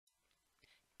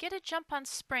Get a jump on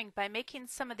spring by making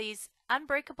some of these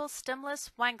unbreakable stemless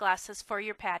wine glasses for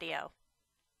your patio.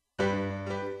 I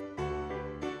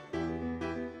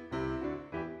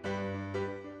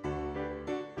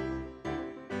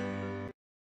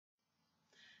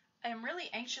am really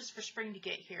anxious for spring to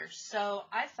get here, so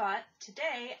I thought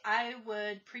today I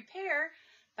would prepare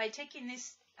by taking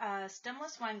these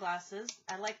stemless wine glasses.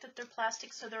 I like that they're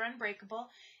plastic so they're unbreakable,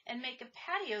 and make a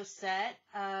patio set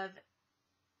of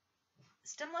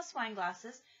stemless wine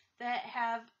glasses that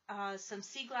have some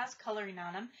sea glass coloring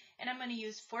on them. And I'm going to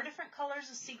use 4 different colors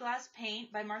of sea glass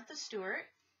paint by Martha Stewart,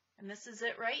 and this is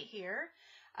it right here,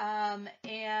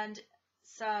 and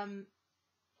some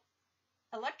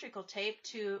electrical tape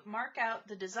to mark out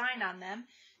the design on them.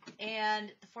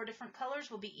 And the 4 different colors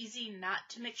will be easy not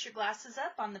to mix your glasses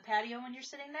up on the patio when you're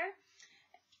sitting there.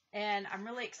 And I'm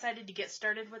really excited to get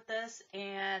started with this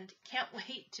and can't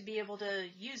wait to be able to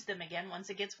use them again once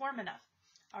it gets warm enough.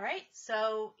 All right,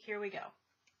 so here we go.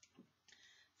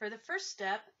 For the first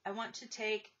step, I want to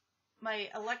take my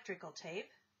electrical tape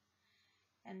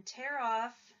and tear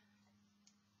off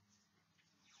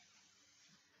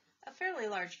a fairly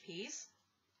large piece.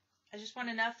 I just want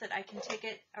enough that I can take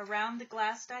it around the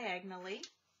glass diagonally.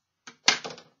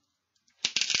 All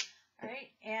right,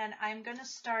 and I'm going to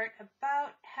start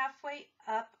about halfway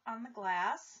up on the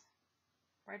glass,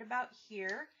 right about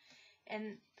here,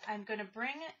 and I'm going to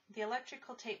bring the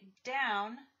electrical tape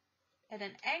down at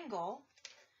an angle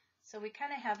so we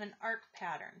kind of have an arc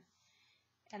pattern.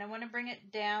 And I want to bring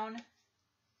it down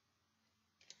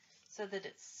so that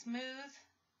it's smooth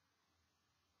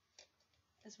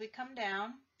as we come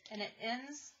down, and it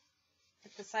ends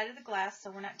at the side of the glass,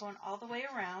 so we're not going all the way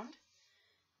around.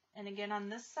 And again on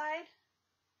this side,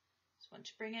 just want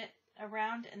to bring it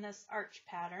around in this arch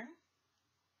pattern.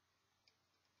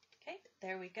 Okay,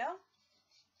 there we go.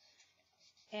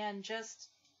 And just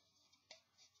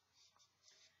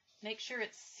make sure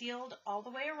it's sealed all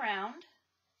the way around.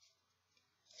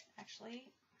 Actually,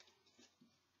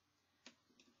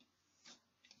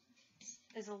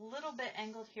 is a little bit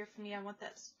angled here for me. I want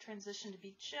that transition to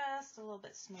be just a little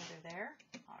bit smoother there.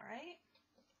 All right.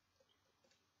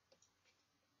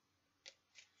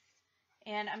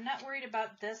 And I'm not worried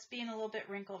about this being a little bit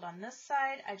wrinkled on this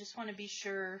side. I just want to be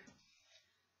sure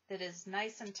that it's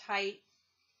nice and tight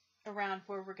around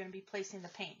where we're going to be placing the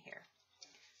paint here.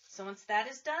 So once that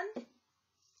is done,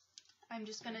 I'm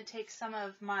just going to take some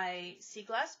of my sea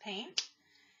glass paint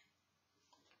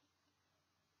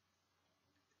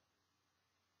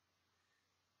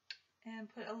and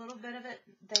put a little bit of it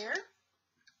there.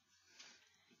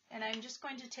 And I'm just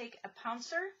going to take a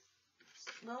pouncer,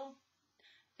 I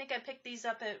think I picked these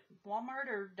up at Walmart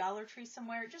or Dollar Tree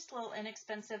somewhere, just little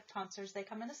inexpensive pouncers. They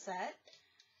come in a set.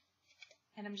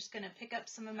 And I'm just going to pick up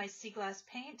some of my sea glass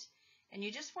paint, and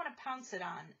you just want to pounce it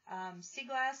on. Sea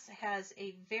glass has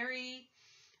a very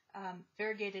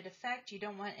variegated effect. You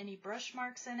don't want any brush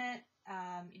marks in it.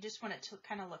 You just want it to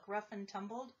kind of look rough and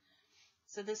tumbled.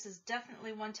 So this is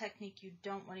definitely one technique you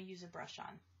don't want to use a brush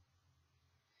on.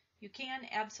 You can,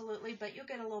 absolutely, but you'll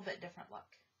get a little bit different look.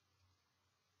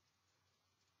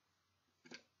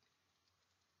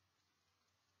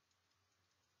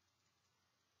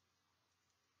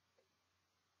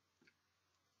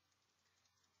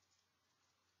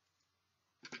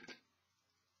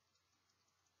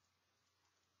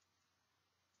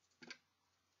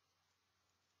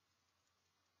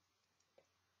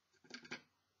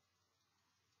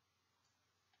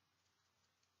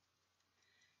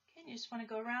 You just want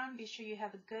to go around, be sure you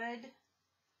have a good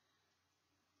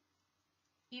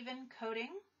even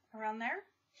coating around there,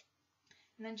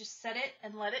 and then just set it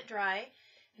and let it dry.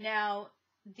 Now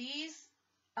these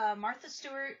Martha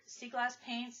Stewart sea glass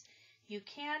paints, you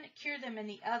can cure them in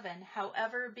the oven.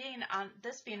 However, being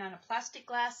on a plastic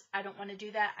glass, I don't want to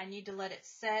do that. I need to let it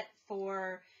set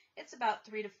for, it's about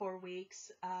 3 to 4 weeks.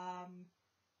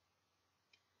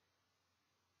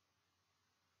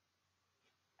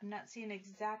 I'm not seeing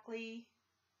exactly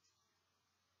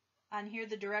on here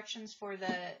the directions for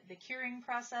the curing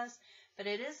process, but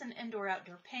it is an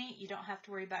indoor-outdoor paint. You don't have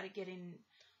to worry about it getting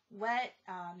wet.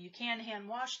 You can hand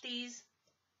wash these.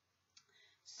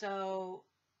 So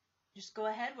just go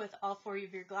ahead with all 4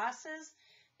 of your glasses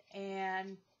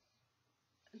and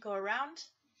go around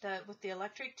with the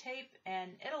electric tape,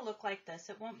 and it'll look like this.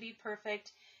 It won't be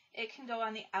perfect. It can go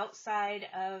on the outside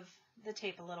of the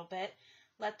tape a little bit.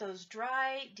 Let those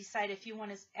dry. Decide if you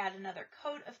want to add another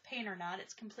coat of paint or not.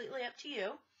 It's completely up to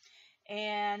you.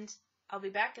 And I'll be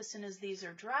back as soon as these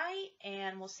are dry,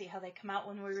 and we'll see how they come out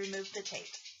when we remove the tape.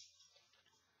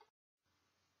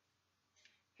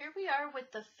 Here we are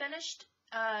with the finished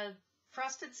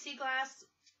frosted sea glass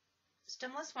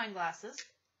stemless wine glasses,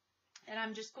 and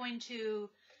I'm just going to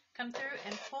come through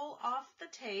and pull off the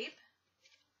tape.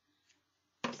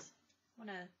 I want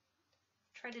to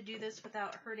try to do this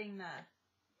without hurting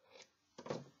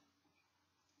the...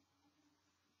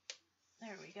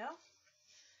 There we go.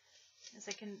 As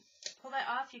I can pull that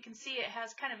off, you can see it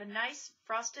has kind of a nice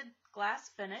frosted glass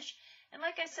finish. And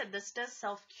like I said, this does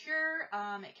self-cure.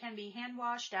 It can be hand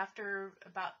washed after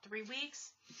about 3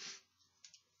 weeks.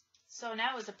 So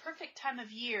now is a perfect time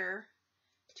of year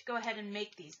to go ahead and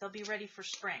make these. They'll be ready for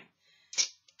spring.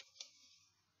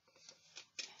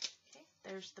 Okay,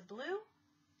 there's the blue.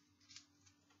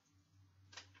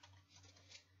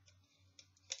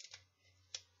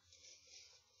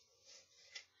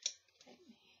 Okay,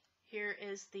 here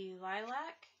is the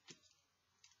lilac.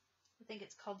 I think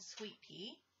it's called Sweet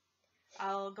Pea.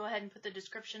 I'll go ahead and put the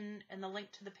description and the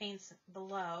link to the paints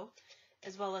below,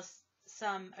 as well as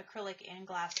some acrylic and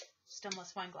glass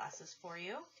stemless wine glasses for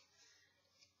you.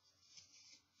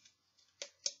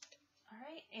 All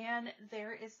right, and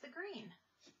there is the green.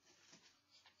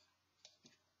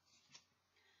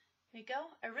 There you go.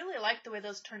 I really like the way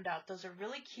those turned out. Those are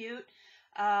really cute.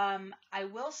 I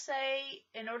will say,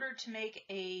 in order to make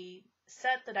a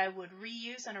set that I would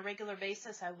reuse on a regular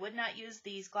basis, I would not use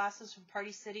these glasses from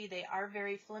Party City. They are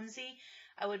very flimsy.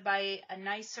 I would buy a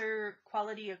nicer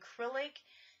quality acrylic.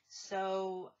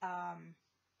 So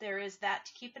there is that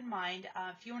to keep in mind.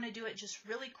 If you want to do it just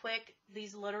really quick,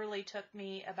 these literally took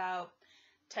me about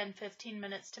 10-15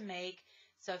 minutes to make.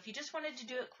 So if you just wanted to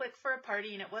do it quick for a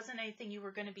party and it wasn't anything you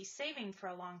were going to be saving for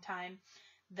a long time,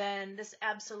 then this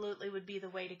absolutely would be the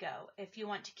way to go. If you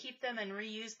want to keep them and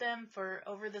reuse them for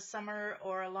over the summer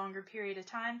or a longer period of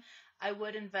time, I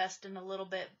would invest in a little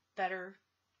bit better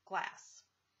glass.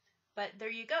 But there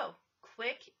you go.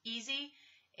 Quick, easy,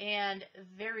 and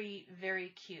very,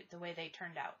 very cute the way they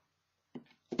turned out.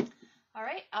 All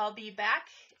right, I'll be back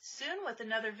soon with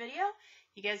another video.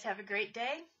 You guys have a great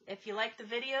day. If you like the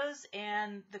videos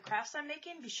and the crafts I'm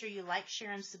making, be sure you like,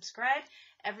 share, and subscribe.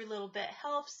 Every little bit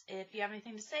helps. If you have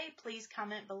anything to say, please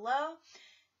comment below.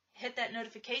 Hit that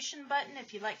notification button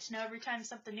if you'd like to know every time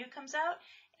something new comes out.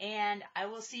 And I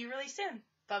will see you really soon.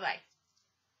 Bye-bye.